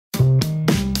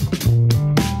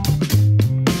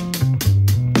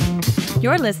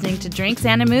You're listening to Drinks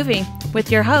and a Movie with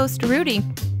your host, Rudy.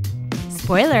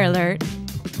 Spoiler alert.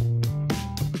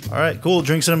 All right, cool.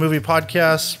 Drinks and a Movie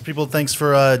podcast. People, thanks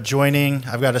for joining.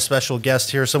 I've got a special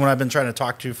guest here, someone I've been trying to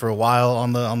talk to for a while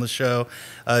on the show.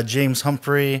 James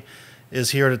Humphrey is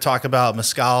here to talk about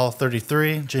Mezcal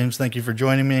 33. James, thank you for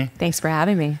joining me. Thanks for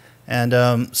having me.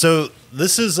 And so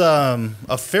this is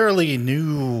a fairly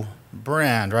new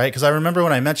brand, right? Because I remember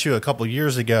when I met you a couple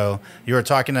years ago, you were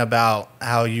talking about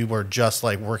how you were just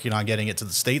like working on getting it to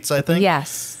the States, I think.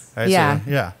 Yes. Right, yeah.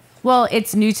 So, yeah. Well,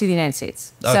 it's new to the United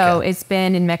States. Okay. So it's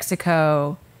been in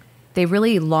Mexico. They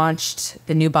really launched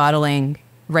the new bottling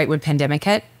right when pandemic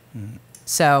hit. Mm.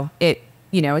 So it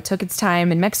took its time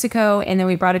in Mexico, and then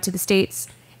we brought it to the States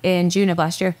in June of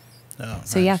last year. Oh,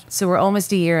 so nice. Yeah, so we're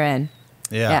almost a year in.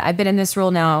 Yeah. I've been in this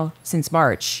role now since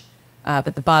March,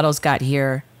 but the bottles got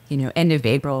here, end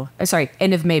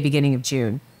of May, beginning of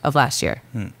June of last year.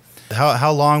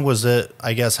 How long was it,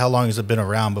 I guess, how long has it been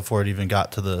around before it even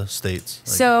got to the States?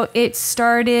 So it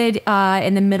started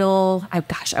in the middle, I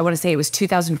want to say it was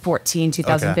 2014,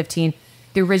 2015. Okay.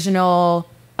 The original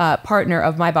partner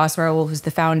of my boss, Raul, who's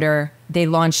the founder, they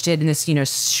launched it in this,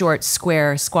 short,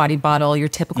 square, squatty bottle, your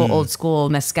typical old school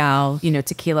mezcal,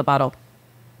 tequila bottle.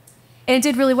 And it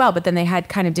did really well, but then they had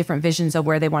kind of different visions of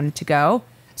where they wanted to go.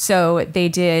 So they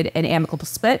did an amicable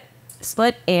split,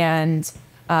 and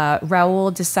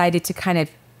Raul decided to kind of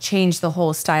change the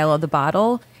whole style of the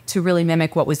bottle to really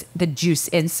mimic what was the juice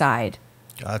inside.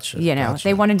 Gotcha.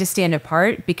 They wanted to stand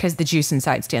apart because the juice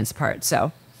inside stands apart.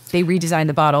 So they redesigned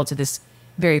the bottle to this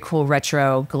very cool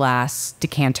retro glass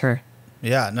decanter.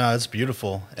 Yeah, no, it's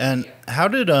beautiful. And how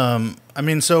did,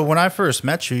 so when I first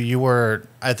met you, you were,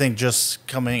 I think, just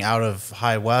coming out of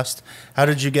High West. How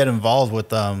did you get involved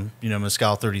with,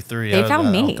 Mezcal 33? They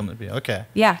found me. Okay.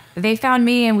 Yeah, they found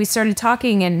me and we started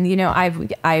talking, and,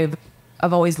 I've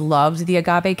always loved the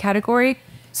agave category.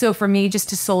 So for me, just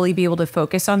to solely be able to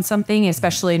focus on something,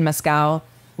 especially in mezcal,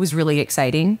 was really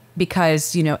exciting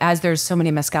because, as there's so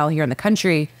many mezcal here in the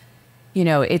country,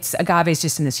 agave is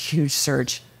just in this huge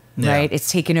surge. Yeah. Right. It's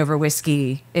taken over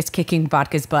whiskey. It's kicking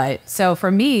vodka's butt. So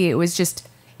for me, it was just,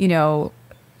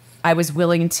 I was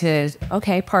willing to,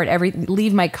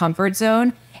 leave my comfort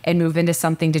zone and move into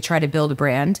something to try to build a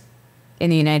brand in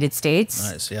the United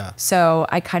States. Nice. Yeah. So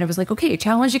I kind of was like, okay,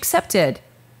 challenge accepted.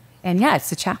 And yeah,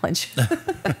 it's a challenge.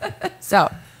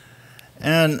 So.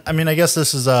 And I guess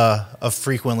this is a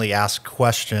frequently asked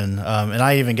question, and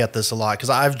I even get this a lot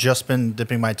because I've just been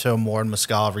dipping my toe more in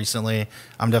mezcal recently.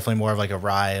 I'm definitely more of like a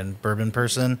rye and bourbon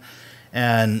person,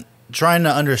 and trying to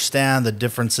understand the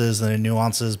differences and the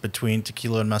nuances between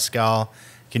tequila and mezcal.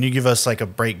 Can you give us like a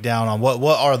breakdown on what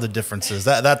are the differences?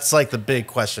 That's like the big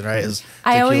question, right? Is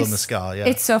tequila and mezcal? Yeah,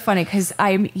 it's so funny because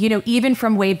I'm even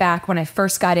from way back when I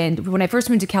first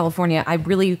moved to California,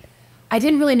 I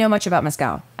didn't really know much about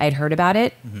mezcal. I had heard about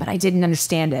it, but I didn't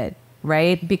understand it,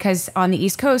 right? Because on the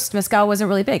East Coast, mezcal wasn't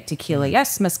really big. Tequila,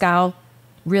 yes. Mezcal,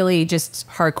 really just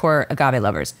hardcore agave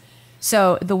lovers.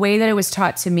 So the way that it was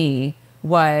taught to me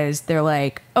was they're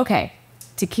like, okay,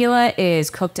 tequila is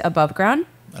cooked above ground,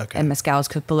 and mezcal is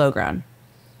cooked below ground,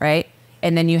 right?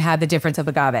 And then you have the difference of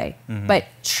agave. But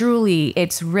truly,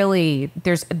 it's really,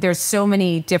 there's so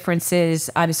many differences.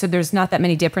 So there's not that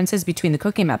many differences between the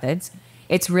cooking methods.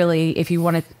 It's really, if you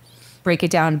want to break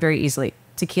it down very easily,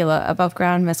 tequila above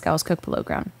ground, mezcal is cooked below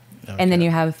ground. Okay. And then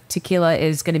you have tequila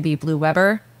is going to be Blue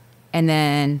Weber, and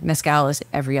then mezcal is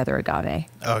every other agave.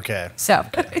 Okay. So.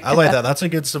 Okay. I like that. That's a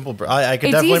good, simple, I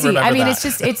can definitely easy. remember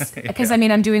that. It's because,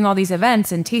 I'm doing all these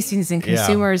events and tastings, and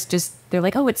consumers they're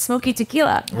like, oh, it's smoky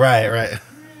tequila. Right.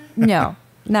 No,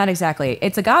 not exactly.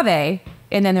 It's agave.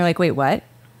 And then they're like, wait, what?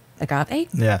 Agave?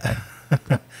 Yeah.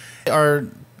 Are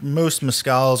most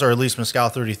mezcals, or at least Mezcal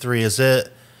 33, is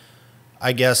it,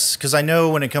 I guess, because I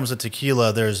know when it comes to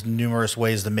tequila, there's numerous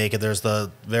ways to make it. There's the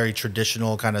very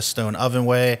traditional kind of stone oven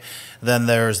way. Then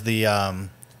there's the,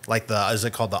 is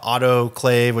it called the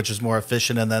autoclave, which is more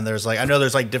efficient. And then there's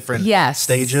there's different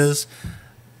stages.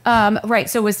 Right.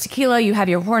 So with tequila, you have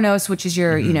your hornos, which is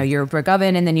your, your brick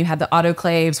oven. And then you have the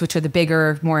autoclaves, which are the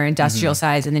bigger, more industrial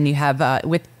size. And then you have,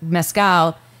 with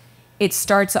mezcal, it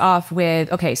starts off with,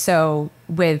 so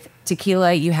with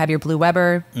tequila, you have your Blue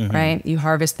Weber, right? You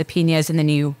harvest the piñas and then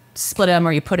you split them,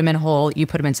 or you put them in whole, you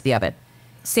put them into the oven.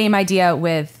 Same idea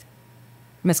with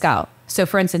mezcal. So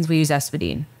for instance, we use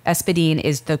espadín. Espadín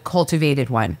is the cultivated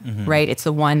one, right? It's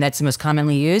the one that's the most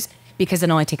commonly used because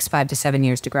it only takes 5 to 7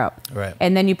 years to grow. Right.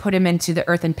 And then you put them into the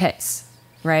earthen pits,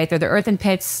 right? They're the earthen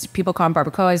pits, people call them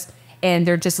barbacoas, and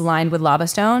they're just lined with lava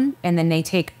stone. And then they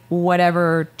take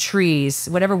whatever trees,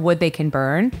 whatever wood they can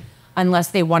burn, unless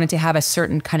they wanted to have a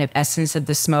certain kind of essence of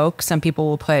the smoke. Some people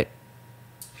will put,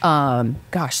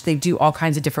 they do all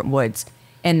kinds of different woods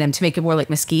in them to make it more like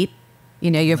mesquite. You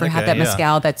know, you ever have that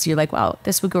mezcal that's, you're like, wow,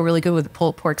 this would go really good with a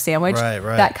pulled pork sandwich. Right.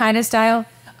 That kind of style.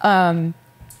 And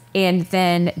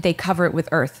then they cover it with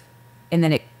earth. And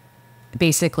then it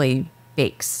basically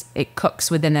bakes. It cooks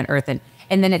within that earth. And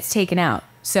then it's taken out.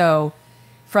 So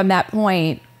from that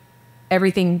point,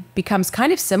 everything becomes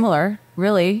kind of similar,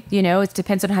 really. You know, it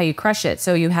depends on how you crush it.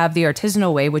 So you have the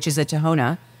artisanal way, which is a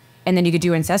Tahona. And then you could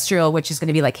do ancestral, which is going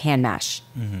to be like hand mash,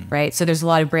 right? So there's a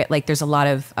lot of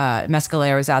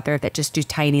mezcaleros out there that just do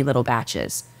tiny little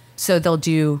batches. So they'll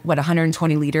do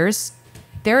 120 liters.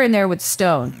 They're in there with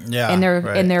stone, and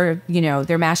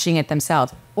they're mashing it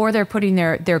themselves, or they're putting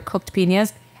their cooked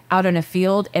piñas out in a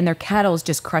field, and their cattle's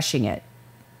just crushing it,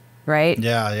 right?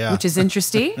 Yeah. Which is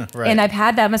interesting. Right. And I've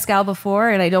had that mezcal before,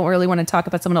 and I don't really want to talk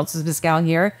about someone else's mezcal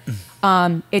here.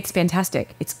 It's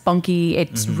fantastic. It's funky.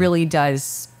 It really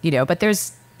does, but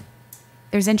there's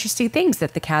interesting things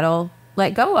that the cattle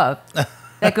let go of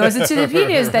that goes into the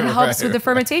piñas that helps with the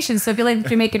fermentation. So if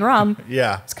you're making rum,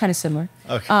 it's kind of similar.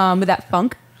 Okay. With that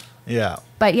funk. Yeah.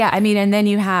 But yeah, I mean, and then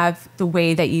you have the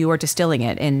way that you are distilling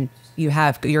it, and you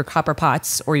have your copper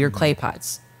pots or your clay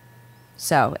pots.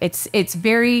 So it's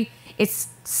the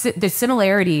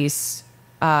similarities.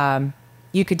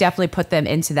 You could definitely put them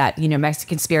into that,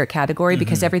 Mexican spirit category,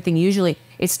 because everything usually,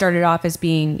 it started off as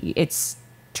it's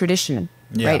tradition,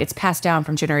 right? It's passed down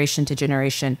from generation to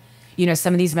generation.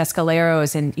 Some of these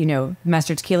mezcaleros and,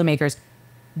 master tequila makers,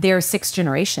 they're 6th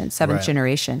generation, 7th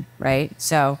generation, right?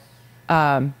 So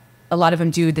a lot of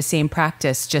them do the same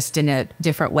practice, just in a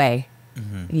different way.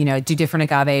 Do different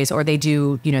agaves, or they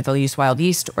do, they'll use wild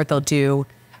yeast, or they'll do,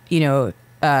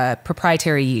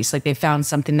 proprietary yeast. Like they found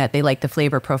something that they like the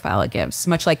flavor profile it gives,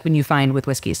 much like when you find with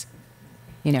whiskeys,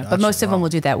 but most of them will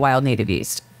do that wild native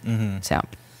yeast. So.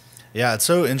 Yeah, it's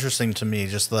so interesting to me,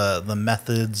 just the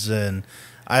methods, and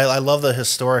I love the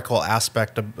historical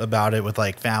aspect about it, with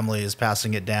like families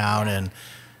passing it down, and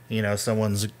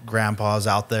someone's grandpa's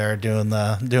out there doing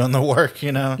the work.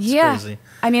 It's crazy.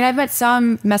 I mean, I've met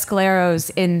some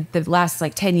mezcaleros in the last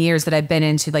 10 years that I've been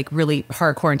into, really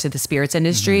hardcore into the spirits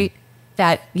industry.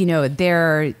 That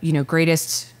their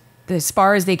greatest, as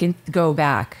far as they can go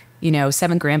back,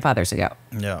 7 grandfathers ago.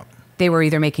 Yeah, they were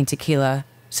either making tequila,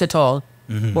 sotol,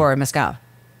 or mezcal,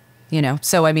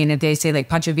 So, I mean, if they say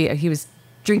Pancho Villa, he was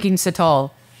drinking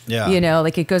sotol,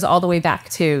 it goes all the way back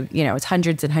to, it's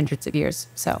hundreds and hundreds of years.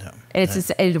 So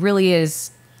it really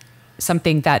is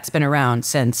something that's been around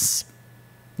since,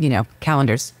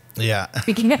 calendars. Yeah.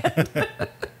 Speaking of.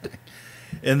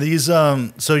 And these,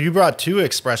 so you brought 2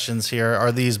 expressions here.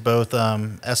 Are these both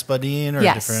espadín or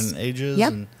different ages?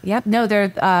 Yep. Yep. No,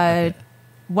 they're,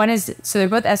 one is, so they're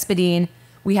both espadín.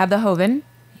 We have the Joven.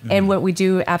 And what we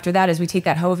do after that is we take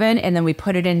that Joven and then we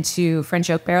put it into French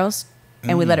oak barrels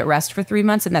and we let it rest for 3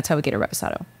 months, and that's how we get a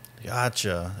Reposado.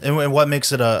 Gotcha. And what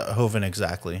makes it a Joven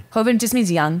exactly? Joven just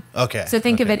means young. Okay. So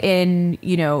think of it in,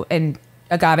 in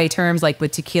agave terms, like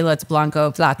with tequila, it's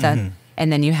Blanco, Plata.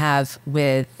 And then you have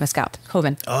with Mezcal,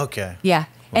 Joven. Okay. Yeah.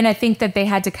 Cool. And I think that they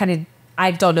had to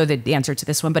I don't know the answer to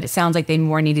this one, but it sounds like they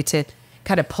more needed to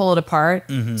kind of pull it apart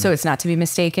so it's not to be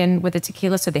mistaken with a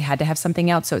tequila. So they had to have something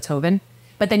else, so it's Joven.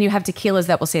 But then you have tequilas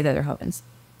that will say that they're Jovens.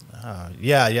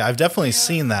 Yeah, I've definitely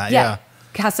seen that. Yeah.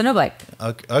 Casanova.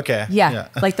 Okay. Yeah.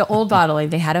 Like the old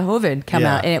bottling, they had a Joven come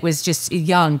out, and it was just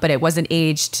young, but it wasn't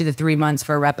aged to the 3 months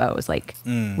for a repo. It was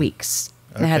weeks.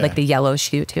 And it had the yellow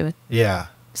shoe to it. Yeah.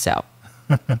 So.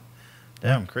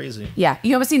 Damn, crazy. Yeah.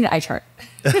 You almost need an eye chart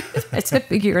to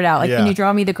figure it out. Can you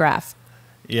draw me the graph?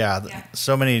 Yeah.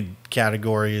 So many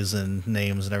categories and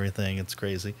names and everything. It's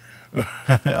crazy.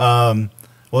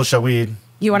 Well, shall we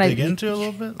dig into it a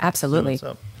little bit? Absolutely.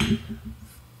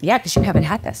 Yeah, because you haven't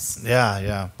had this.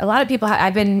 Yeah. A lot of people,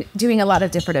 I've been doing a lot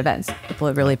of different events. People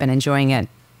have really been enjoying it.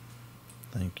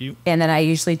 Thank you. And then I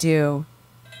usually do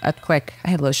I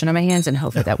have lotion on my hands, and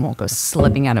hopefully that won't go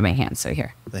slipping out of my hands. So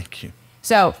here. Thank you.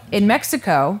 So in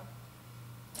Mexico,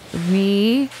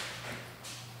 we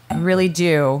really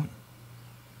do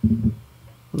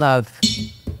love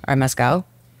our mezcal,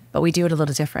 but we do it a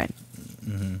little different.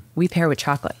 We pair with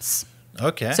chocolates.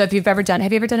 Okay. So have you ever done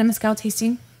a mezcal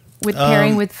tasting with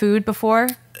pairing with food before?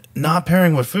 Not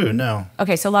pairing with food, no.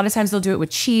 Okay, so a lot of times they'll do it with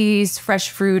cheese, fresh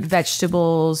fruit,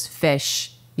 vegetables,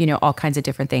 fish, all kinds of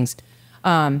different things.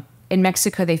 In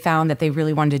Mexico, they found that they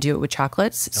really wanted to do it with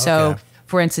chocolates. Okay. So,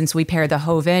 for instance, we pair the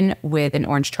Joven with an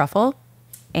orange truffle,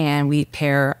 and we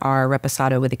pair our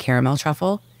Reposado with a caramel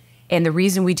truffle. And the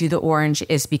reason we do the orange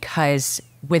is because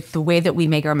with the way that we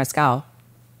make our mezcal,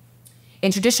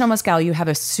 In traditional mezcal, you have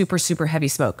a super, super heavy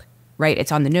smoke, right?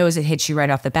 It's on the nose. It hits you right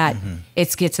off the bat.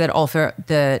 It gets that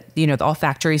the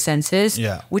olfactory senses,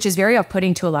 which is very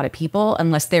off-putting to a lot of people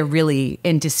unless they're really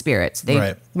into spirits.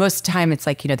 Most of the time, it's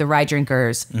like, the rye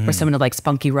drinkers or someone who likes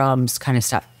spunky rums kind of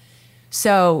stuff.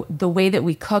 So the way that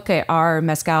we cook our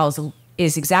mezcals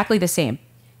is exactly the same,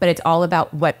 but it's all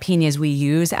about what piñas we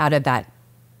use out of that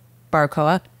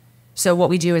barbacoa. So what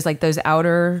we do is like those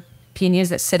outer piñas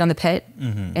that sit on the pit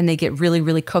and they get really,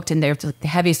 really cooked and they're the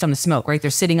heaviest on the smoke, right?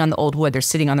 They're sitting on the old wood. They're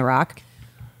sitting on the rock.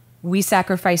 We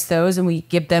sacrifice those and we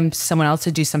give them to someone else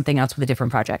to do something else with a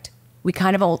different project. We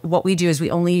what we do is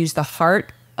we only use the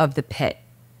heart of the pit.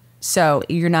 So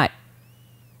you're not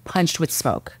punched with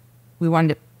smoke. We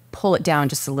wanted to pull it down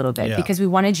just a little bit because we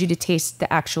wanted you to taste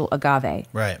the actual agave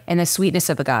and the sweetness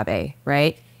of agave,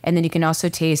 right? And then you can also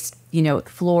taste,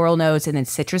 floral notes and then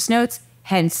citrus notes,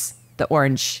 hence the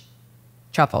orange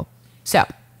truffle. So,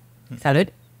 salud.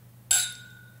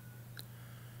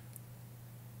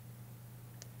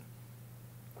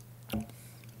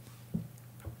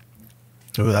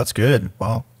 Oh, that's good.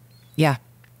 Wow. Yeah.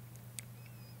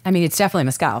 I mean, it's definitely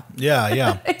mezcal.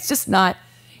 Yeah. It's just not,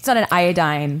 it's not an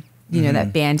iodine,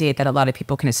 that Band-Aid that a lot of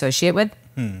people can associate with.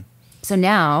 So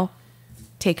now,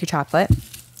 take your chocolate.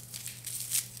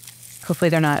 Hopefully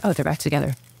they're not, they're back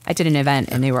together. I did an event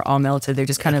and they were all melted. They're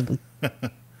just kind of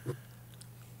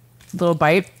little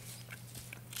bite.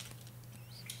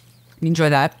 You enjoy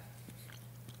that.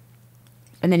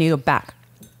 And then you go back.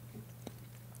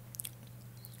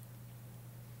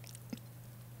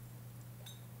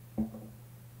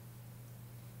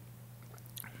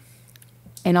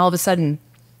 And all of a sudden,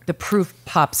 the proof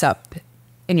pops up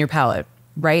in your palate,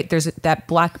 right? There's that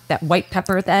white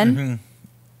pepper at the end.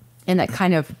 And that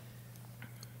kind of,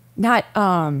 not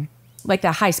like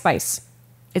that high spice.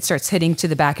 It starts hitting to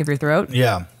the back of your throat.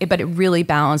 Yeah. But it really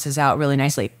balances out really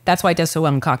nicely. That's why it does so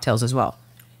well in cocktails as well.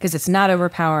 Because it's not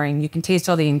overpowering. You can taste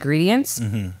all the ingredients,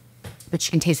 but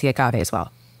you can taste the agave as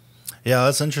well. Yeah,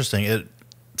 that's interesting.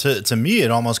 To me,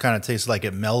 it almost kind of tastes like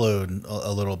it mellowed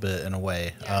a little bit in a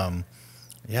way.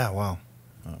 Wow.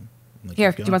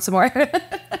 Here, do you want some more?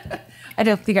 I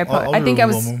don't think I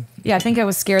think I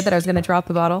was scared that I was going to drop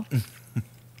the bottle.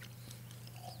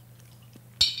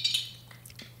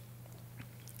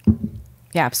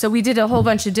 Yeah, so we did a whole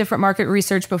bunch of different market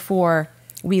research before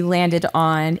we landed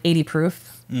on 80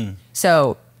 proof.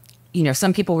 So,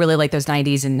 some people really like those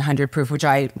 90s and 100 proof, which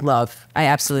I love. I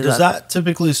absolutely love. Does that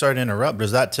typically, sorry to interrupt,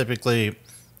 does that typically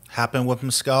happen with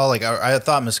mezcal? Like, I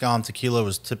thought mezcal and tequila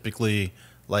was typically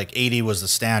like 80 was the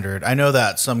standard. I know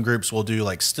that some groups will do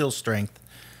like still strength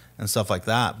and stuff like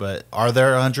that, but are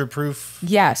there 100 proof?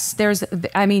 Yes,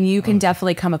 you can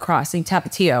definitely come across. In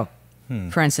Tapatio,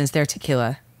 for instance, their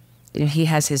tequila. He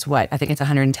has his I think it's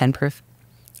 110 proof.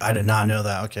 I did not know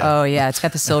that. Okay. Oh, yeah. It's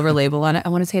got the silver label on it. I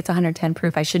want to say it's 110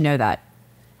 proof. I should know that.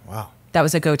 Wow. That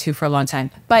was a go-to for a long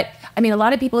time. But, a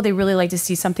lot of people, they really like to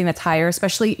see something that's higher,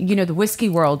 especially, the whiskey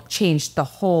world changed the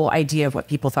whole idea of what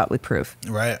people thought would proof.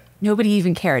 Right. Nobody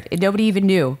even cared. Nobody even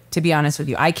knew, to be honest with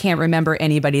you. I can't remember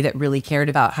anybody that really cared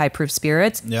about high-proof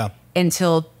spirits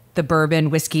until the bourbon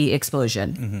whiskey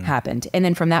explosion happened. And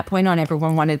then from that point on,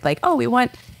 everyone wanted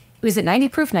was it 90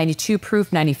 proof, 92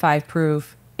 proof, 95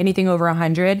 proof, anything over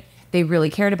 100? They really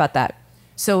cared about that.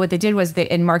 So what they did was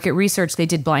in market research, they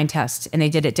did blind tests and they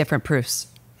did it different proofs.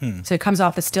 So it comes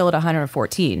off the still at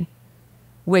 114,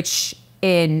 which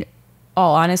in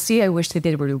all honesty, I wish they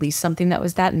did release something that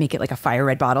was that and make it like a fire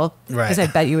red bottle. Right. Because I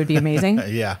bet you would be amazing.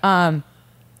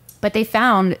 But they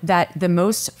found that the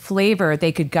most flavor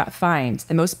they could find,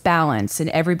 the most balance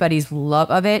and everybody's love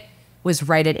of it was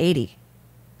right at 80.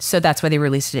 So that's why they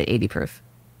released it at 80 proof.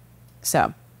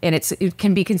 So, and it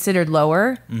can be considered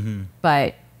lower,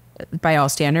 but by all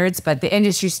standards, but the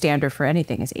industry standard for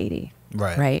anything is 80.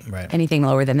 Right. Anything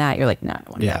lower than that, you're like, no, I don't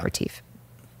want an aperitif.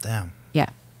 Damn. Yeah.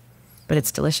 But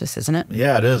it's delicious, isn't it?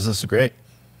 Yeah, it is. This is great.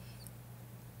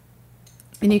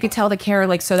 And you could tell the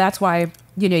care, so that's why,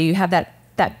 you have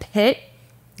that pit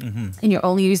and you're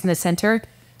only using the center.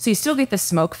 So you still get the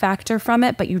smoke factor from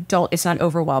it, but it's not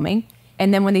overwhelming.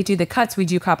 And then when they do the cuts, we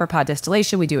do copper pot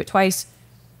distillation. We do it twice.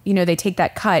 They take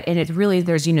that cut and it really,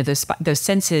 there's, those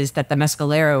senses that the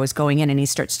mezcalero is going in and he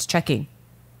starts checking,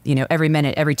 every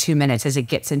minute, every 2 minutes as it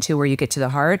gets into where you get to the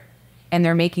heart. And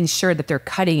they're making sure that they're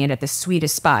cutting it at the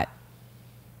sweetest spot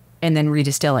and then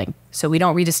redistilling. So we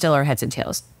don't redistill our heads and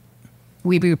tails.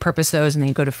 We repurpose those and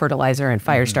then go to fertilizer and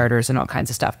fire starters and all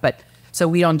kinds of stuff. But so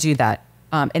we don't do that.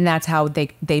 And that's how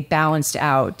they balanced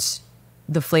out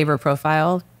the flavor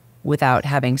profile without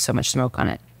having so much smoke on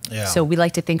it. Yeah. So we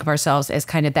like to think of ourselves as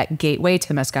kind of that gateway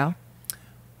to mezcal.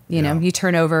 You know, you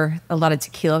turn over a lot of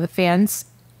tequila fans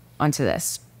onto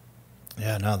this.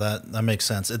 Yeah, no, that makes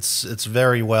sense. It's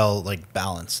very well like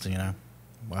balanced, you know.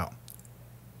 Wow.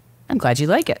 I'm glad you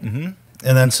like it. And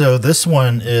then so this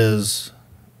one is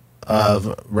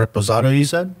Reposado, you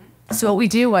said? So what we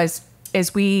do is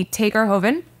we take our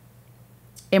Joven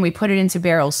and we put it into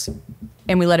barrels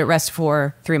and we let it rest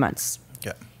for 3 months.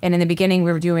 Okay. And in the beginning,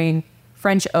 we were doing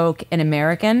French oak and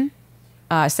American,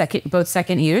 both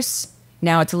second use.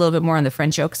 Now it's a little bit more on the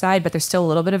French oak side, but there's still a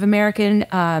little bit of American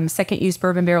second use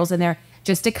bourbon barrels in there,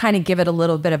 just to kind of give it a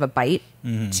little bit of a bite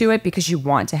to it, because you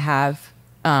want to have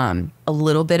a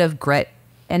little bit of grit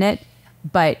in it,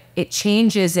 but it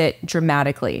changes it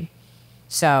dramatically.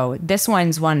 So this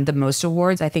one's won the most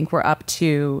awards. I think we're up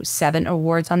to 7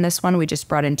 awards on this one. We just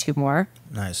brought in 2 more.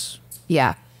 Nice.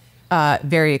 Yeah.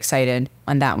 Very excited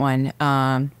on that one.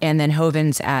 And then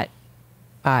Joven's at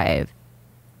 5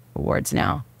 awards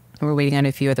now. We're waiting on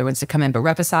a few other ones to come in. But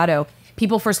Reposado,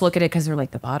 people first look at it because they're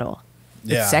like, the bottle.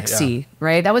 Yeah, it's sexy,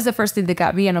 right? That was the first thing that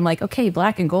got me. And I'm like, okay,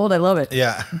 black and gold, I love it.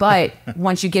 Yeah. But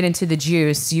once you get into the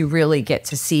juice, you really get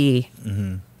to see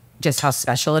just how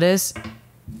special it is.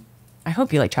 I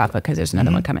hope you like chocolate, because there's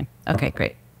another one coming. Okay,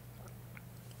 great.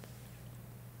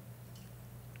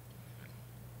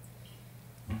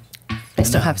 I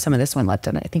still have some of this one left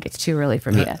in it. I think it's too early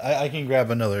for me to... I can grab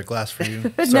another glass for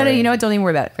you. No, you know what? Don't even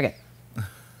worry about it. Forget.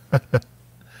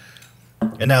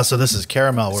 And now, so this is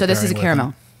caramel. So this is a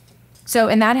caramel. So,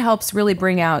 and that helps really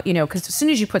bring out, you know, because as soon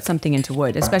as you put something into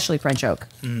wood, especially French oak,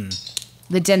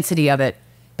 the density of it,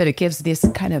 but it gives this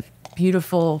kind of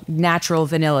beautiful, natural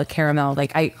vanilla caramel.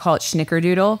 Like, I call it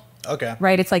schnickerdoodle. Okay.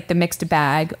 Right? It's like the mixed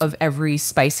bag of every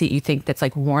spice that you think that's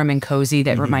like warm and cozy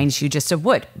that reminds you just of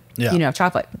wood, you know,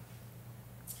 chocolate.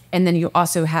 And then you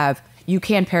also have, you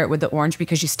can pair it with the orange,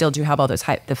 because you still do have all those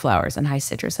the flowers and high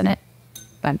citrus in it.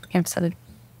 But I'm excited.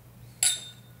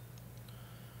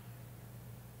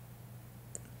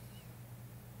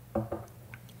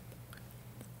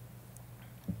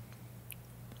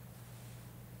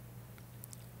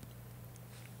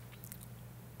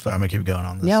 So I'm gonna keep going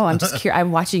on this. No, I'm just curious.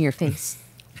 I'm watching your face.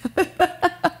 I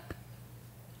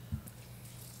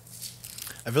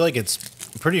feel like it's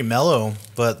pretty mellow,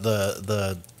 but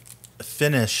the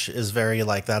finish is very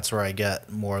like, that's where I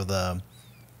get more of the,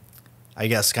 I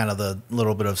guess, kind of the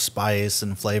little bit of spice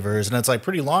and flavors, and it's like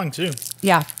pretty long too.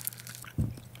 Yeah.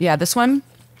 Yeah, this one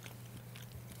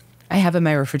I have in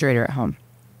my refrigerator at home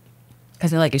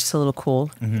because I like it's just a little cool.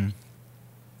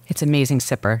 It's amazing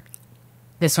sipper.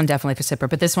 This one definitely for sipper,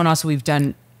 but this one also we've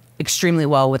done extremely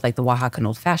well with like the Oaxacan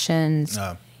old fashions.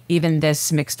 Even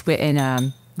this mixed with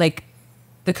in like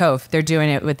the Cove, they're doing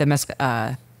it with the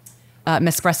Mespresso.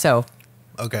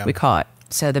 Okay. We call it.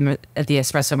 So the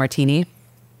espresso martini,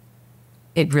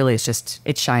 it really is just,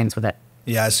 it shines with it.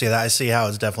 Yeah, I see that. I see how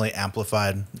it's definitely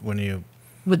amplified when you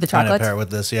with the kind of chocolate pair it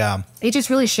with this. Yeah. It just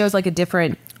really shows like a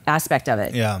different aspect of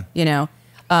it. Yeah. You know,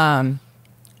 I've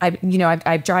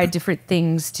tried different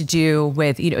things to do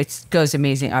with, you know, it goes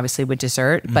amazing, obviously, with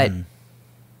dessert, but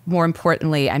more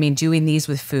importantly, I mean, doing these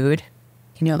with food,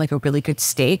 you know, like a really good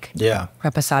steak. Yeah.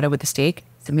 Reposado with the steak,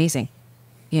 it's amazing.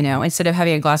 You know, instead of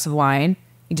having a glass of wine,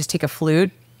 you just take a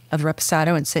flute of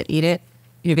reposado and eat it.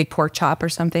 You know, a big pork chop or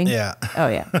something. Yeah. Oh,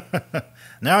 yeah.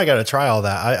 Now I got to try all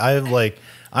that.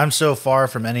 I'm so far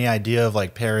from any idea of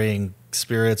like pairing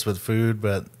spirits with food,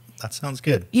 but that sounds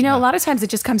good. You know, a lot of times it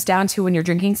just comes down to when you're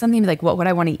drinking something, like, what would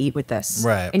I want to eat with this?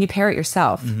 Right. And you pair it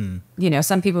yourself. You know,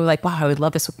 some people are like, wow, I would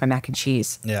love this with my mac and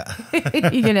cheese. Yeah.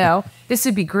 You know, this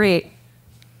would be great.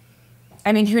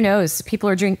 I mean, who knows? People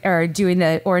are doing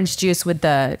the orange juice with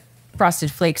the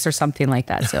frosted flakes or something like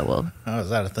that. So we'll. Oh, is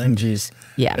that a thing? Juice.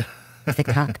 Yeah. Thick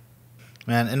cock.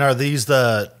 Man, and are these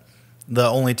the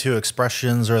only 2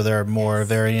 expressions, or are there more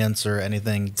variants or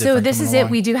anything different? So this is along?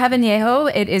 it. We do have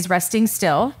añejo. It is resting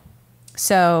still.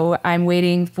 So I'm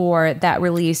waiting for that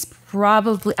release.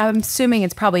 Probably, I'm assuming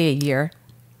it's probably a year,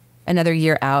 another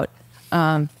year out.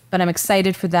 But I'm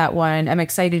excited for that one. I'm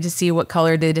excited to see what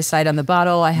color they decide on the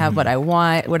bottle. I have what I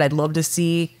want, what I'd love to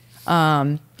see,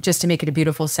 just to make it a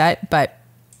beautiful set. But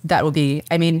that will be,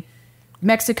 I mean,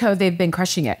 Mexico, they've been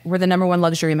crushing it. We're the #1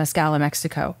 luxury mezcal in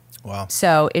Mexico. Wow.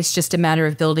 So it's just a matter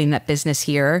of building that business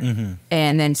here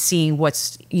and then seeing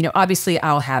what's, you know, obviously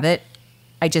I'll have it.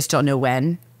 I just don't know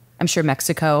when. I'm sure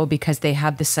Mexico, because they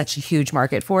have such a huge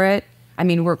market for it. I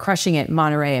mean, we're crushing it in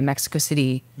Monterrey and Mexico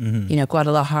City, you know,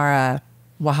 Guadalajara,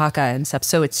 Oaxaca and stuff.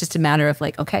 So it's just a matter of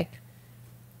like, okay,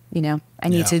 you know, I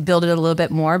need to build it a little bit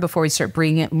more before we start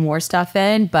bringing more stuff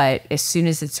in. But as soon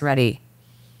as it's ready,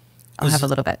 I'll have a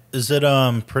little bit. Is it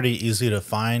pretty easy to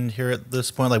find here at this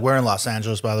point? Like, we're in Los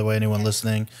Angeles, by the way, anyone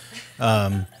listening.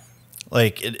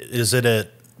 Like, is it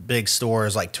at big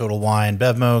stores like Total Wine,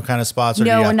 Bevmo kind of spots? Or do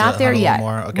you No, have we're not to there hunt a little yet.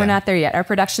 more? Okay. We're not there yet. Our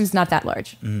production's not that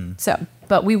large. So,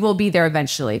 but we will be there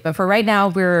eventually. But for right now,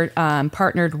 we're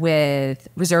partnered with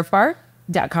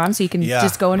reservebar.com. So you can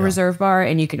just go in Reserve Bar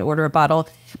and you can order a bottle.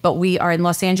 But we are in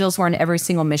Los Angeles. We're on every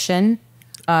single mission.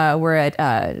 We're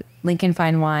at Lincoln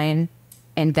Fine Wine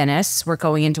in Venice. We're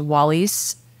going into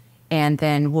Wally's. And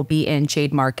then we'll be in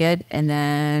Jade Market. And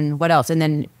then what else? And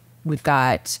then we've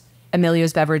got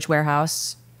Emilio's Beverage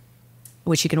Warehouse,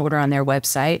 which you can order on their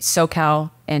website.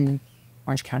 SoCal in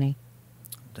Orange County.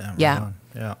 Damn, Yeah. right on.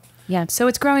 Yeah. Yeah. So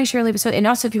it's growing, surely. So, and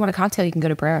also, if you want a cocktail, you can go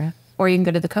to Brera or you can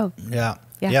go to the Cove. Yeah.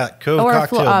 Yeah. Yeah. Cove or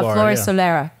Cocktail Bar. Flora Yeah.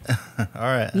 Solera. All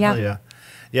right. Yeah. Hell yeah.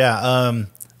 Yeah.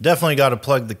 Definitely got to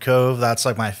plug the Cove. That's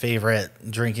like my favorite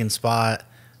drinking spot.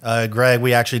 Greg,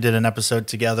 we actually did an episode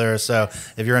together. So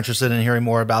if you're interested in hearing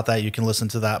more about that, you can listen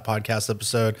to that podcast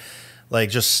episode. Like,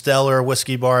 just stellar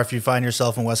whiskey bar if you find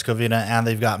yourself in West Covina, and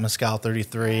they've got Mezcal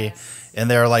 33, and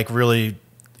they're like really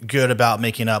good about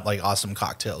making up like awesome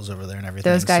cocktails over there and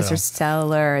everything. Those guys are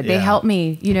stellar. They helped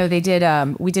me. You know, they did.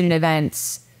 We did an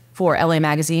event for LA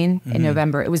Magazine in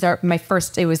November. It was my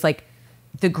first. It was like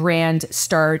the grand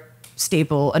start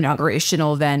staple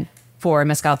inaugurational event for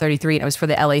Mezcal 33. And it was for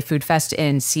the LA Food Fest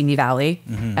in Simi Valley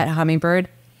at Hummingbird.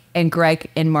 And Greg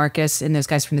and Marcus and those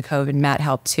guys from the Cove and Matt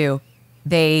helped too.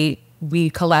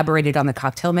 We collaborated on the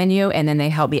cocktail menu, and then they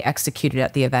helped me execute it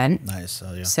at the event. Nice.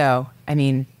 Oh, yeah. So, I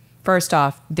mean, first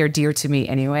off, they're dear to me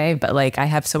anyway, but like I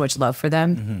have so much love for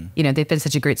them. You know, they've been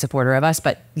such a great supporter of us,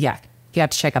 but yeah, you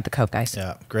have to check out the Cove, guys.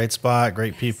 Yeah. Great spot.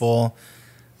 Great people.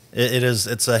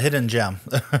 It's a hidden gem.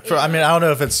 I mean, I don't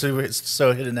know if it's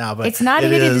so hidden now, but It's not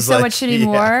hidden so much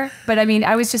anymore, but I mean,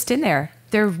 I was just in there.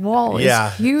 Their wall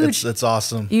is huge. It's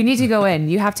awesome. You need to go in.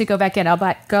 You have to go back in.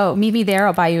 Go meet me there.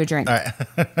 I'll buy you a drink. All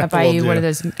right. I'll buy you one of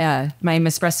those my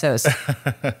espressos.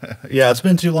 Yeah, it's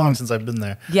been too long since I've been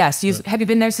there. Yes. Have you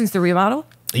been there since the remodel?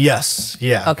 Yes.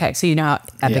 Yeah. Okay, so you know how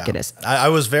epic it is. I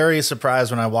was very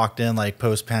surprised when I walked in like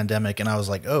post pandemic, and I was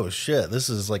like, oh shit, this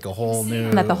is like a whole new.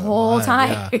 That the whole vibe.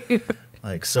 time. Yeah.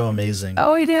 Like so amazing.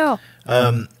 Oh, we do.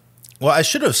 Well, I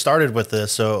should have started with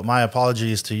this, so my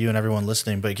apologies to you and everyone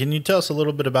listening, but can you tell us a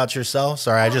little bit about yourself?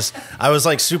 Sorry, I was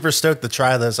like super stoked to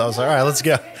try this. I was like, all right, let's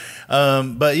go.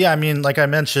 But yeah, I mean, like I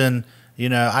mentioned, you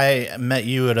know, I met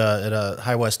you at a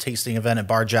High West tasting event at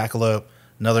Bar Jackalope,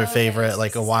 another favorite,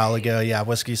 like a while ago. Yeah,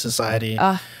 Whiskey Society.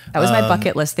 That was my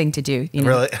bucket list thing to do. You know?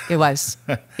 Really? It was.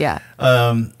 Yeah.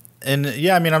 And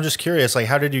yeah, I mean, I'm just curious, like,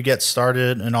 how did you get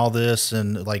started in all this,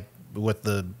 and like with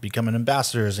the becoming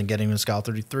ambassadors and getting Mezcal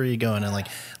 33 going, and like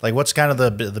what's kind of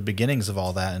the beginnings of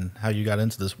all that and how you got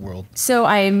into this world? So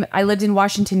I lived in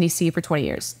Washington, D.C. for 20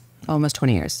 years, almost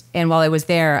 20 years. And while I was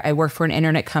there, I worked for an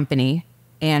internet company.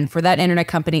 And for that internet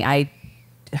company, I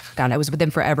was with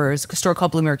them forever. It was a store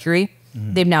called Blue Mercury.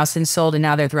 They've now since sold, and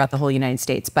now they're throughout the whole United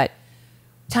States. But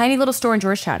tiny little store in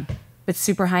Georgetown, but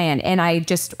super high end. And I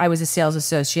was a sales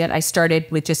associate. I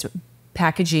started with just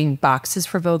packaging boxes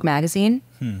for Vogue magazine.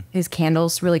 His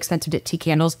candles, really expensive tea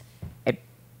candles. I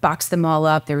boxed them all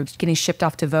up. They were getting shipped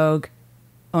off to Vogue.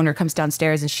 Owner comes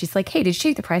downstairs and she's like, hey, did you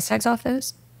take the price tags off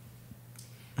those?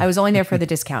 I was only there for the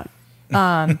discount.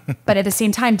 But at the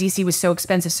same time, DC was so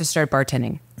expensive, so I started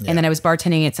bartending. Yeah. And then I was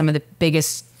bartending at some of the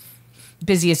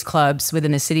busiest clubs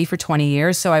within the city for 20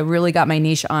 years. So I really got my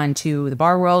niche onto the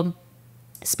bar world,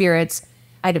 spirits.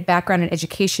 I had a background in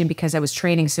education because I was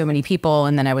training so many people,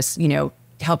 and then I was,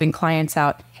 helping clients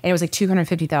out. And it was like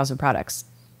 250,000 products.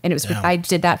 And it was, I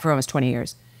did that for almost 20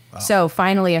 years. Wow. So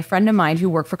finally, a friend of mine who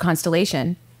worked for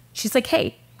Constellation, she's like,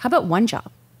 hey, how about one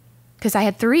job? Because I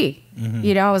had 3.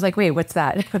 I was like, wait, what's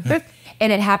that?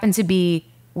 And it happened to be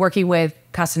working with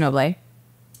Casa Noble.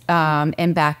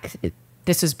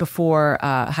 This was before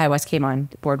High West came on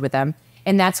board with them.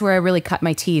 And that's where I really cut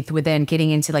my teeth within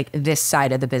getting into like this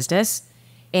side of the business.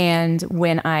 And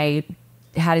when I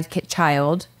had a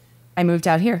child, I moved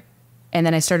out here. And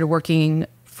then I started working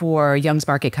for Young's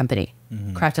Market Company,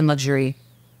 craft and luxury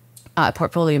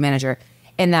portfolio manager.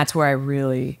 And that's where I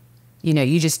really,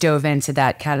 you just dove into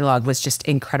that catalog, was just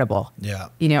incredible. Yeah.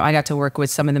 I got to work with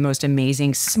some of the most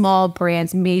amazing small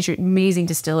brands, amazing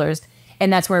distillers.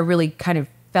 And that's where I really kind of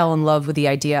fell in love with the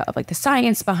idea of like the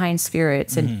science behind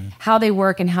spirits and how they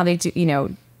work and how they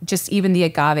do, just even the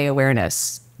agave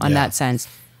awareness on that sense.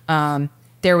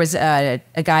 There was a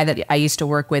guy that I used to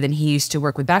work with, and he used to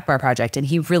work with Back Bar Project, and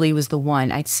he really was the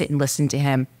one. I'd sit and listen to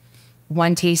him.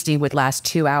 One tasting would last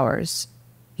 2 hours.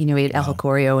 He had El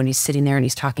Hicorio, and he's sitting there and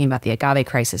he's talking about the agave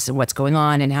crisis and what's going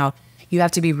on and how you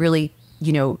have to be really,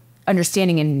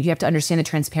 understanding, and you have to understand the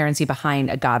transparency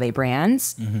behind agave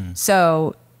brands.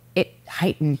 So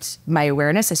heightened my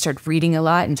awareness. I started reading a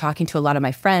lot and talking to a lot of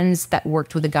my friends that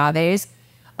worked with agaves.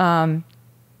 And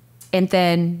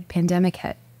then pandemic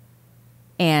hit.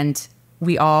 And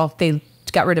they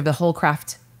got rid of the whole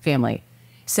craft family.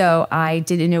 So I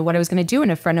didn't know what I was going to do.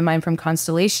 And a friend of mine from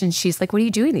Constellation, she's like, what are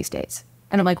you doing these days?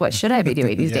 And I'm like, what should I be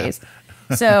doing these days?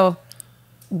 So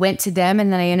went to them,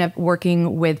 and then I ended up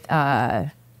working with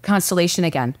Constellation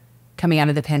again, coming out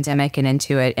of the pandemic and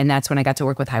into it. And that's when I got to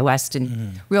work with High West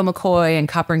and Real McCoy and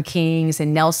Copper and Kings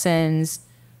and Nelson's.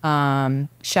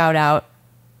 Shout out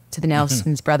to the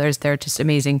Nelson's brothers. They're just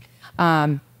amazing.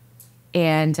 They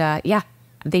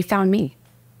found me.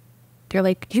 They're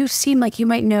like, you seem like you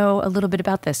might know a little bit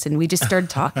about this. And we just started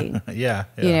talking. Yeah.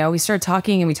 You know, we started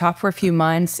talking and we talked for a few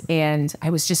months, and I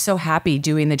was just so happy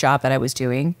doing the job that I was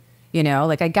doing. You know,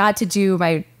 like I got to do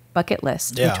my bucket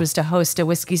list, which was to host a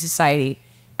whiskey society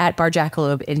at Bar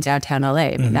Jackalope in downtown LA.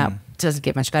 I mean, that doesn't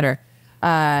get much better.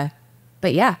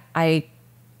 But yeah, I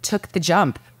took the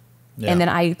jump. And then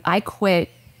I quit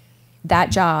that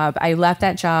job. I left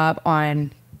that job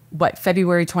on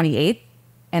February 28th,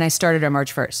 and I started on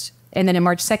March 1st. And then on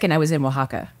March 2nd, I was in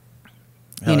Oaxaca.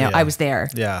 I was there.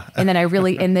 Yeah. And then I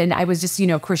was just,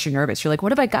 of course you're nervous. You're like,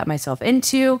 what have I got myself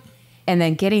into? And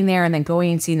then getting there and then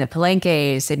going and seeing the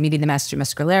Palenques and meeting the Master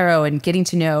Mescalero and getting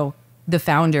to know the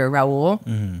founder,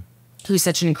 Raul, who's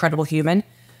such an incredible human.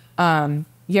 You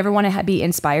ever want to be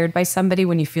inspired by somebody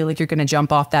when you feel like you're going to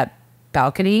jump off that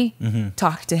balcony?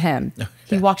 Talk to him.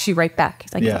 He walks you right back.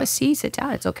 He's like, have a seat, sit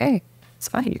down. It's okay. It's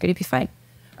fine. You're going to be fine.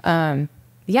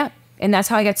 And that's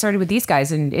how I got started with these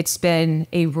guys. And it's been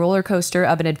a roller coaster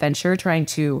of an adventure trying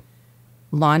to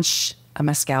launch a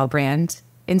mezcal brand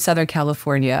in Southern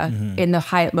California in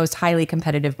the most highly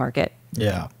competitive market.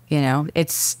 Yeah.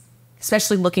 It's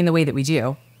especially looking the way that we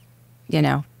do,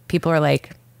 people are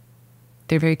like,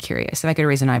 they're very curious. If I could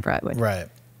raise an eyebrow, I would. Right.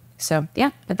 So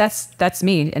yeah, but that's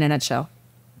me in a nutshell.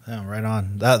 Yeah, right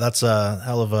on. That's a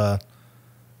hell of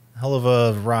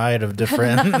a ride of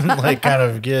different like kind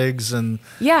of gigs and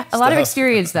a lot of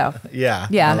experience though. Yeah.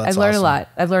 No, I've learned a lot.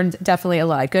 I've learned definitely a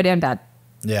lot, good and bad.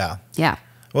 Yeah. Yeah.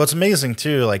 Well, it's amazing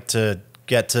too, like to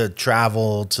get to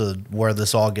travel to where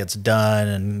this all gets done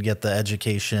and get the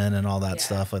education and all that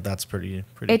stuff. Like that's pretty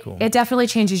cool. It definitely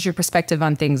changes your perspective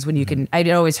on things when you can. I'd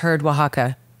always heard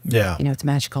Oaxaca. Yeah. It's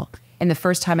magical. And the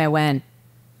first time I went,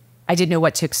 I didn't know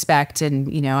what to expect. And,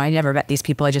 I never met these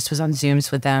people. I just was on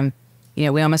Zooms with them. We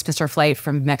almost missed our flight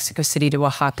from Mexico City to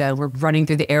Oaxaca. We're running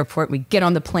through the airport. We get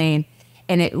on the plane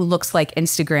and it looks like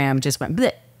Instagram just went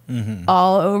bleh,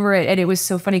 all over it. And it was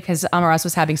so funny because Amaras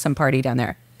was having some party down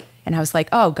there. And I was like,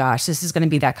 oh gosh, this is going to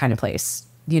be that kind of place.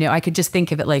 I could just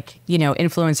think of it like,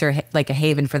 influencer, like a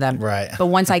haven for them. Right. But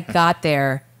once I got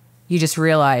there, you just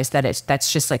realize that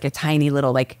that's just like a tiny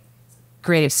little like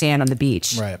grain of sand on the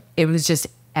beach. Right. It was just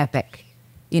epic,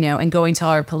 and going to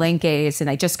our Palenques. And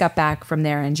I just got back from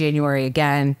there in January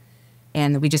again.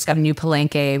 And we just got a new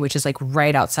Palenque, which is like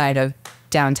right outside of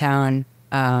downtown,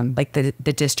 like the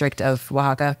district of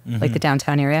Oaxaca, like the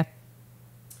downtown area.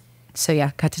 So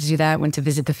yeah, got to do that. Went to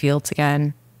visit the fields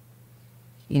again.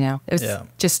 It was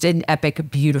just an epic,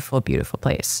 beautiful, beautiful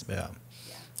place. Yeah,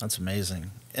 that's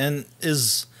amazing. And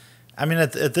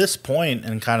at this point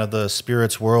in kind of the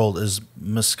spirits world, is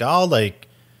mezcal like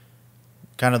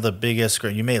kind of the biggest?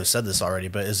 You may have said this already,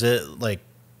 but is it like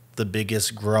the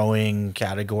biggest growing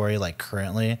category like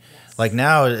currently? Yes. Like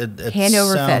now, it hand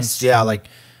over fist. Yeah, like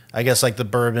I guess like the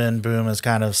bourbon boom is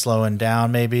kind of slowing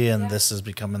down maybe, and this is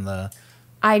becoming the.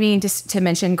 I mean, just to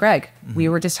mention Greg, we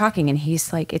were just talking and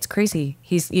he's like, it's crazy.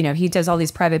 He's, he does all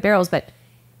these private barrels, but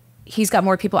he's got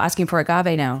more people asking for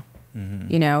agave now,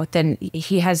 than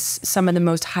he has some of the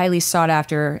most highly sought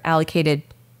after allocated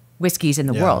whiskeys in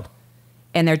the world.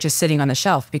 And they're just sitting on the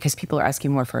shelf because people are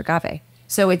asking more for agave.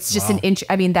 So it's just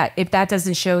that if that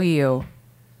doesn't show you,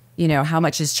 how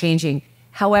much is changing.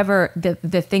 However,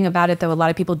 the thing about it though, a lot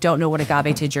of people don't know what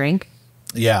agave to drink.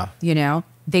 Yeah.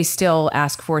 They still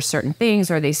ask for certain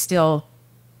things, or they still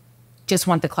just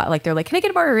want like they're like, can I get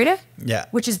a margarita? Yeah.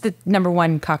 Which is the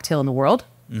 #1 cocktail in the world.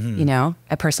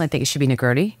 I personally think it should be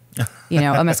Negroni.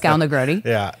 A mezcal Negroni.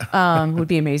 Yeah. Would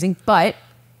be amazing. But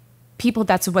people,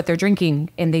 that's what they're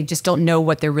drinking, and they just don't know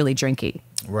what they're really drinking.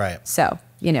 Right. So,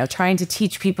 trying to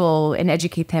teach people and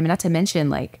educate them, and not to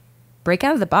mention like break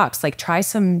out of the box, like try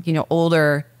some,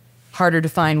 older, harder to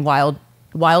find wild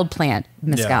plant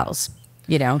mezcals.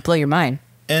 Blow your mind.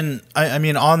 And I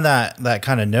mean, on that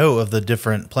kind of note of the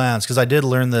different plants, because I did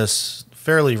learn this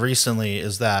fairly recently,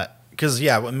 is that because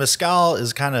mezcal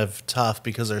is kind of tough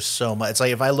because there's so much. It's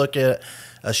like if I look at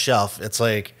a shelf, it's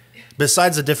like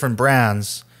besides the different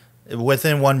brands,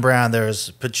 within one brand,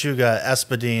 there's Pachuga,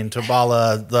 Espadín,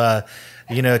 Tobala, the,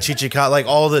 Chichica, like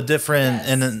all the different,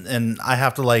 and I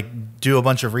have to like do a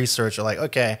bunch of research. Like,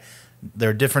 okay, there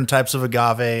are different types of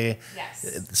agave.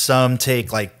 Yes. Some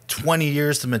take like 20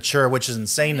 years to mature, which is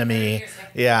insane to me.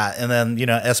 Yeah. And then,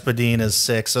 Espadín is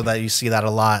 6, so that you see that a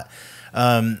lot.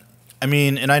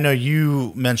 And I know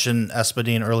you mentioned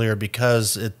Espadín earlier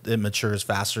because it matures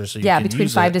faster. So you can between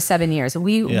use 5 to 7 years.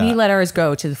 We let ours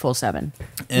go to the full 7.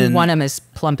 We want them as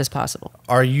plump as possible.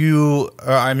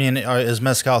 Is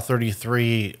Mezcal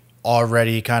 33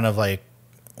 already kind of like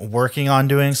working on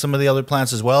doing some of the other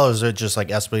plants as well? Or is it just like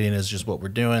Espadín is just what we're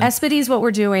doing? Espadín is what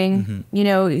we're doing.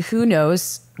 Who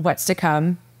knows what's to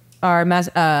come. Our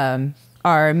master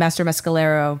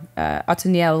mescalero,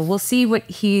 Otoniel, we'll see what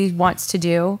he wants to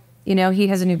do. He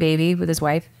has a new baby with his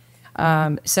wife.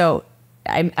 So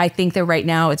I think that right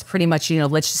now it's pretty much,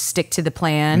 let's just stick to the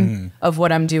plan of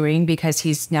what I'm doing because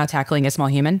he's now tackling a small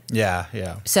human. Yeah.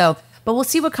 So, but we'll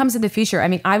see what comes in the future. I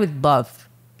mean, I would love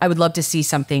to see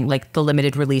something like the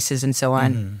limited releases and so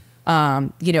on.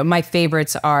 My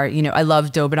favorites are, I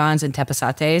love Dobrans and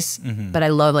Tepasates, but I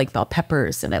love like bell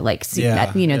peppers and I like seeing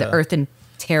that, the earth and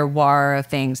terroir of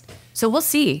things. So we'll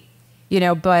see,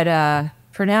 but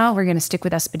for now we're going to stick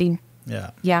with Espadín.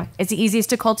 Yeah. It's the easiest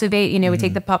to cultivate. We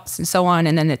take the pups and so on.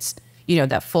 And then it's,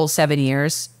 that full 7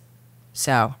 years.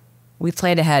 So we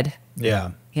planned ahead.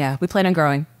 Yeah. We plan on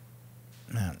growing.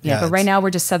 Man, but right now we're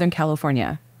just Southern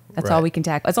California. That's all we can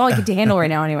tackle. That's all I can handle right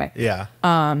now anyway. Yeah.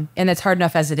 And it's hard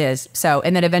enough as it is. So,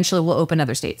 and then eventually we'll open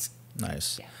other states.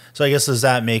 Nice. Yeah. So I guess, does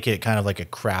that make it kind of like a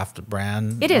craft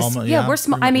brand? It is. Almost? Yeah, we're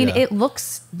small. I mean, it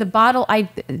looks, the bottle,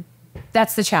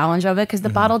 that's the challenge of it because the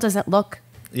bottle doesn't look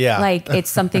like it's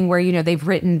something where, they've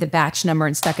written the batch number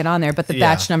and stuck it on there, but the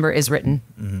batch number is written,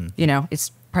 it's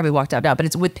probably walked out, but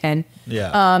it's with pen.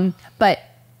 Yeah. But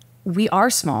we are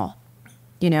small,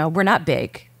 we're not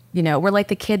big. We're like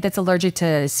the kid that's allergic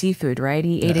to seafood, right?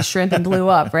 He ate a shrimp and blew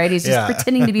up, right? He's just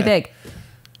pretending to be big.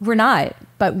 We're not,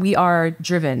 but we are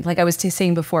driven. Like I was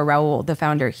saying before, Raul, the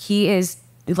founder, he is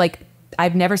like,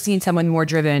 I've never seen someone more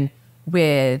driven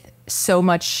with so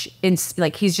much,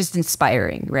 he's just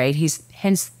inspiring, right? He's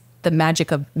hence the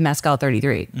magic of Mezcal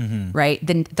 33, right?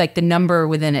 Then like the number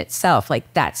within itself,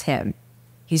 like that's him.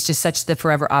 He's just such the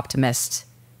forever optimist,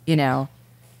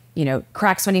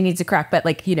 cracks when he needs a crack, but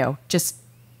like, just,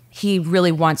 he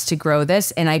really wants to grow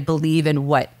this. And I believe in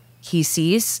what he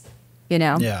sees,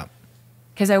 Yeah.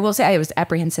 Because I will say I was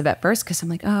apprehensive at first because I'm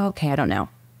like, oh, okay, I don't know.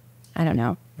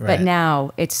 Right. But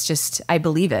now it's just, I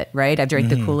believe it, right? I've drank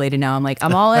the Kool-Aid and now I'm like,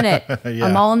 I'm all in it.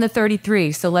 I'm all in the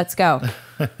 33, so let's go.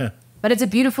 But it's a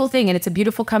beautiful thing and it's a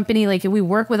beautiful company. Like we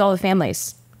work with all the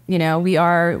families. We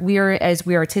are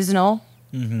artisanal.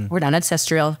 We're not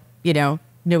ancestral,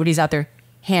 nobody's out there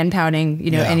hand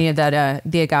pounding, any of that,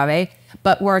 the agave,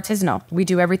 but we're artisanal. We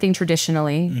do everything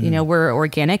traditionally. We're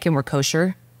organic and we're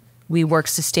kosher. We work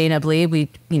sustainably. We,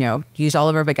 use all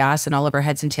of our bagasse and all of our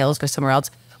heads and tails go somewhere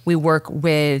else. We work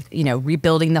with,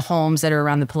 rebuilding the homes that are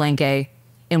around the Palenque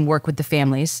and work with the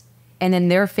families. And then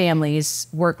their families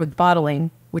work with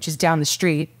bottling, which is down the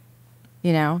street,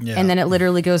 and then it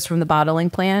literally goes from the bottling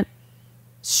plant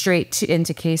straight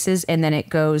into cases. And then it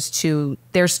goes to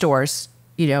their stores,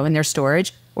 in their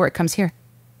storage, or it comes here.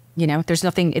 There's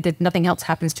nothing else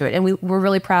happens to it. And we're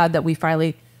really proud that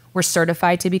we're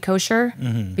certified to be kosher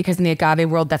because in the agave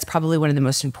world, that's probably one of the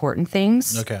most important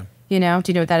things. Okay. Do you know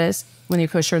what that is when you're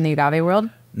kosher in the agave world?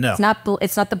 No.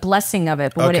 It's not the blessing of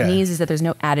it, but what it means is that there's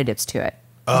no additives to it.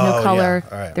 There's no color.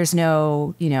 Yeah. Right. There's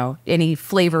no, any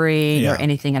flavoring or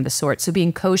anything of the sort. So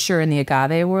being kosher in the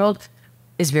agave world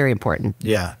is very important.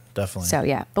 Yeah, definitely. So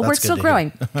yeah, but we're still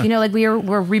growing.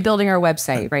 We're rebuilding our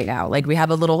website right now. Like we have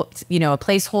a little, a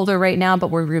placeholder right now,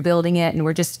 but we're rebuilding it and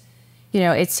we're just,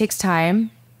 it takes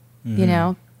time.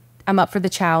 I'm up for the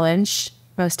challenge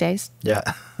most days. Yeah.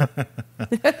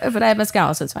 But I have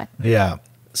mezcal, so it's fine. Yeah.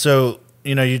 So,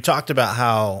 you talked about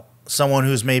how someone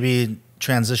who's maybe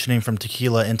transitioning from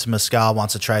tequila into mezcal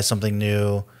wants to try something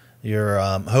new. Your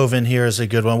Joven here is a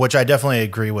good one, which I definitely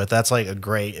agree with. That's like a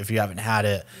great, if you haven't had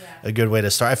it, a good way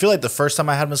to start. I feel like the first time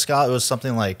I had mezcal, it was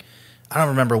something like, I don't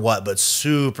remember what, but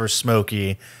super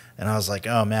smoky. And I was like,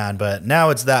 oh man. But now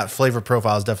it's that flavor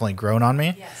profile has definitely grown on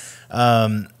me.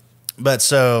 Yes. But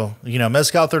so,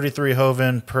 Mezcal 33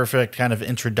 Joven, perfect kind of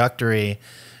introductory.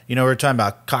 We're talking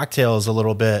about cocktails a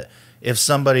little bit. If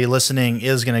somebody listening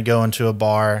is going to go into a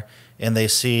bar and they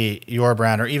see your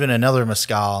brand or even another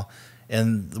mezcal,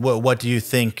 and what do you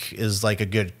think is like a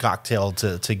good cocktail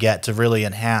to get to really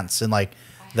enhance and like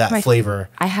that flavor?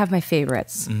 I have my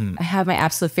favorites. I have my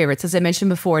absolute favorites. As I mentioned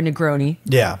before, Negroni.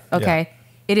 Yeah. Okay.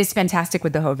 Yeah. It is fantastic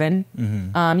with the Joven.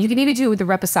 You can even do it with the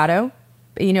Reposado.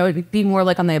 You know, it'd be more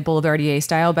like on the Boulevardier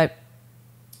style, but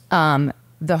the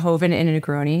Joven in a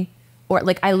Negroni. Or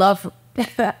like I love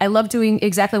doing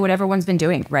exactly what everyone's been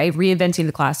doing, right? Reinventing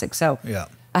the classic. So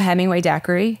a Hemingway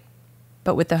daiquiri,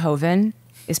 but with the Joven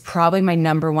is probably my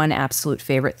number one absolute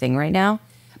favorite thing right now.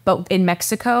 But in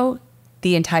Mexico,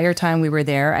 the entire time we were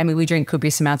there, I mean, we drink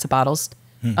copious amounts of bottles,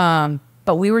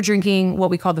 but we were drinking what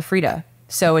we call the Frida.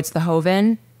 So it's the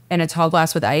Joven and a tall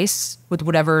glass with ice with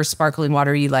whatever sparkling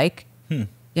water you like. You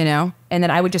know, and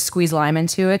then I would just squeeze lime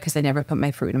into it because I never put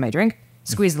my fruit in my drink.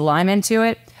 Squeeze the lime into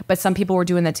it. But some people were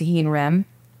doing the Tajin rim.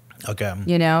 Okay.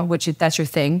 You know, which that's your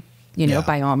thing, you know,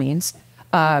 by all means.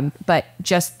 But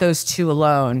just those two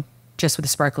alone, just with the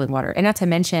sparkling water. And not to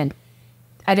mention,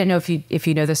 I don't know if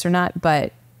you know this or not,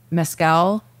 but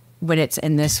mezcal, when it's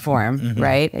in this form,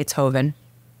 right? It's Joven.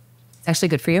 It's actually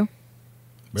good for you.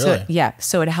 Really? So,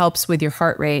 so it helps with your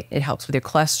heart rate. It helps with your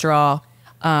cholesterol.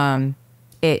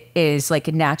 It is like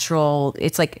a natural,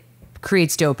 it's like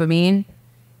creates dopamine.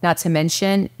 Not to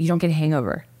mention, you don't get a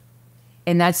hangover.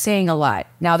 And that's saying a lot.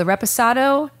 Now, the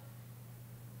Reposado,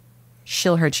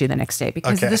 she'll hurt you the next day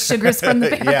because of the sugars from the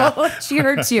barrel. She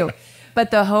hurts you. But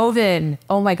the Joven,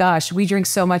 oh my gosh, we drink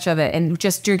so much of it. And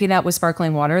just drinking that with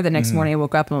sparkling water, the next morning I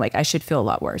woke up and I'm like, I should feel a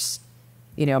lot worse.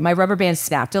 You know, my rubber band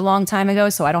snapped a long time ago,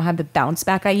 so I don't have the bounce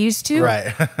back I used to.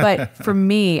 Right. But for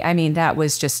me, I mean, that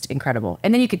was just incredible.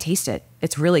 And then you could taste it.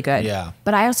 It's really good. Yeah.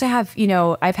 But I also have, you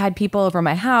know, I've had people over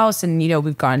my house and, you know,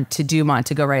 we've gone to Dumont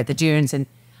to go right at the dunes and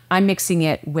I'm mixing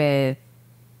it with,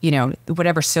 you know,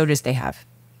 whatever sodas they have.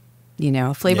 You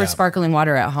know, flavored sparkling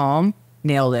water at home,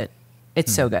 nailed it.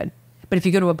 It's so good. But if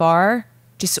you go to a bar,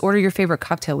 just order your favorite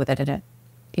cocktail with it in it.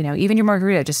 You know, even your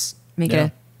margarita, just make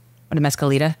it a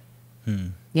mezcalita.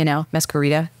 You know,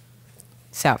 mezcarita.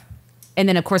 So, and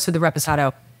then of course with the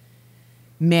Reposado,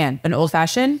 man, an old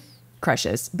fashioned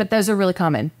crushes. But those are really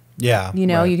common. Yeah. You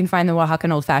know, you can find the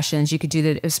Oaxacan old fashions. You could do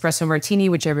the espresso martini,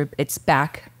 whichever it's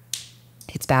back.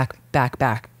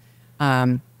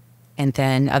 And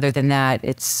then other than that,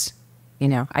 it's, you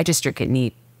know, I just drink it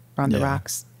neat on the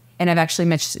rocks. And I've actually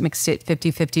mixed it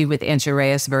 50-50 with Ancho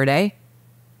Reyes Verde.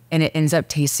 And it ends up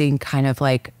tasting kind of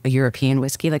like a European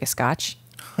whiskey, like a scotch.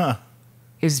 Huh.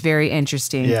 It was very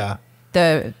interesting. Yeah.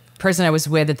 The person I was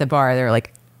with at the bar, they were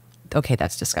like, okay,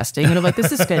 that's disgusting. And I'm like,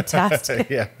 this is fantastic.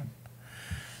 Yeah.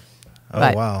 Oh,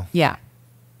 but, wow. Yeah.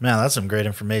 Man, that's some great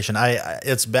information.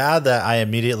 It's bad that I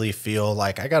immediately feel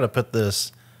like I got to put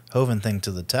this Joven thing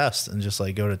to the test and just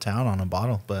like go to town on a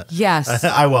bottle. But yes,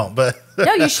 I won't. But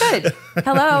no, you should.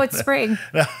 Hello, it's spring.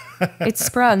 It's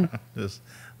sprung.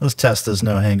 Let's test this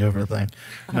no hangover thing.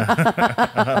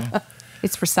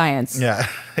 It's for science. Yeah.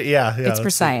 It's for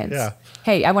science. Yeah.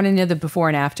 Hey, I want to know the before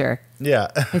and after. Yeah.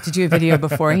 I have to do a video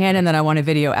beforehand, and then I want a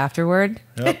video afterward.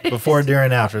 Yep. Before,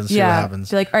 during, after, and see what happens.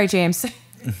 Be like, all right, James,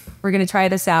 we're going to try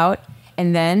this out,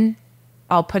 and then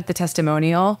I'll put the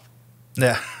testimonial.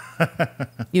 Yeah.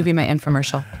 You'll be my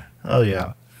infomercial. Oh,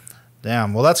 yeah.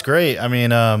 Damn. Well, that's great. I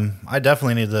mean, I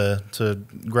definitely need to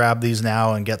grab these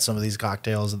now and get some of these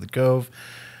cocktails at the Cove.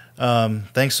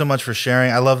 Thanks so much for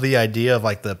sharing. I love the idea of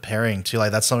like the pairing too.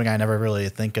 Like that's something I never really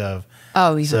think of.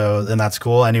 Oh, yeah. So then that's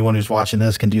cool. Anyone who's watching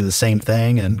this can do the same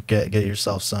thing and get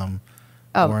yourself some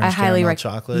orange I highly caramel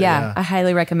chocolate. Yeah, I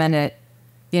highly recommend it.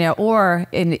 You know, or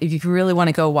if you really want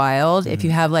to go wild, if you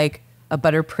have like a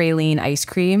butter praline ice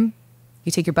cream,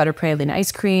 you take your butter praline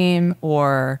ice cream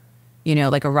or, you know,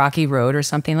 like a Rocky Road or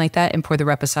something like that and pour the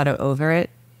Reposado over it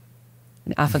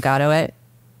and affogato it.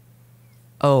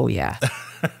 Oh, yeah.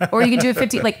 Or you can do a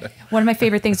 50, like one of my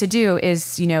favorite things to do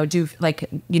is, you know, do like,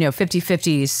 you know,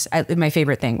 50-50s, my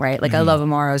favorite thing, right? Like I love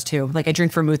Amaros too. Like I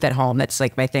drink vermouth at home. That's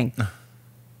like my thing.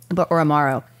 Or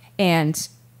Amaro. And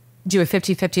do a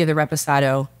 50-50 of the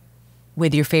Reposado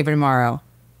with your favorite Amaro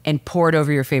and pour it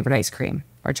over your favorite ice cream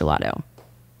or gelato.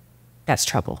 That's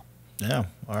trouble. Yeah.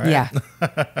 All right. Yeah.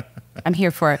 I'm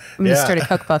here for it. I'm going to start a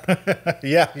cookbook.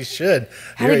 Yeah, you should.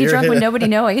 How to get drunk with nobody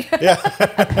knowing.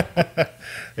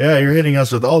 Yeah, you're hitting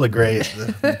us with all the great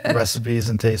recipes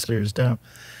and tasters. Damn.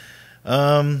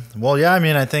 Well, yeah, I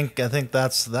mean, I think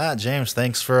that's that. James,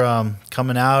 thanks for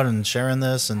coming out and sharing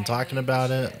this and talking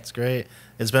about it. It's great.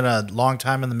 It's been a long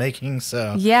time in the making,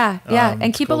 so yeah.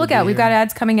 And keep a lookout. We've got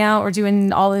ads coming out. We're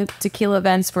doing all the tequila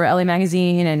events for LA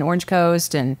Magazine and Orange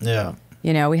Coast, and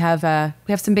you know, we have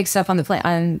some big stuff on the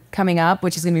plan coming up,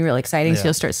 which is going to be really exciting. So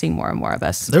you'll start seeing more and more of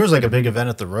us. There was like a big event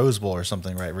at the Rose Bowl or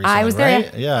something, right? Recently, I was there.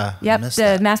 Right? Yeah. Yep.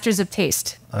 The Masters of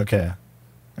Taste. Okay.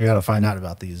 I got to find out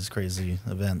about these crazy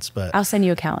events, but I'll send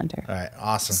you a calendar. all right,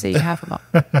 awesome. So you have them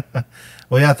all.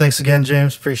 Well, yeah, thanks again,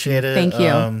 James. Appreciate it. Thank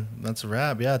you. That's a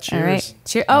wrap. Yeah, cheers. All right.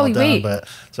 Cheers. I'm Oh, all done, wait. but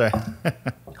sorry.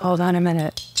 Hold on a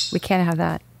minute. We can't have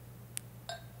that.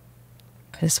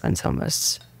 This one's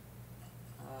almost.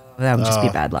 That would just be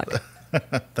bad luck.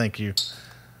 Thank you.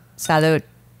 Salud.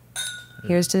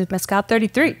 Here's to Mezcal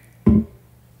 33.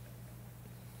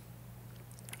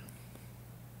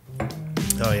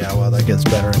 Oh, yeah, well, that gets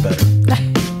better and better.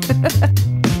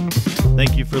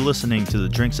 Thank you for listening to the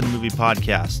Drinks and a Movie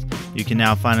podcast. You can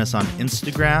now find us on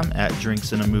Instagram at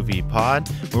Drinks and a Movie Pod,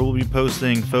 where we'll be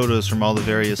posting photos from all the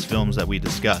various films that we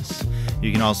discuss.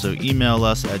 You can also email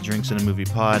us at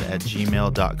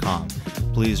drinksandamoviepod@gmail.com.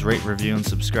 Please rate, review, and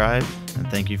subscribe, and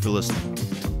thank you for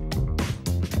listening.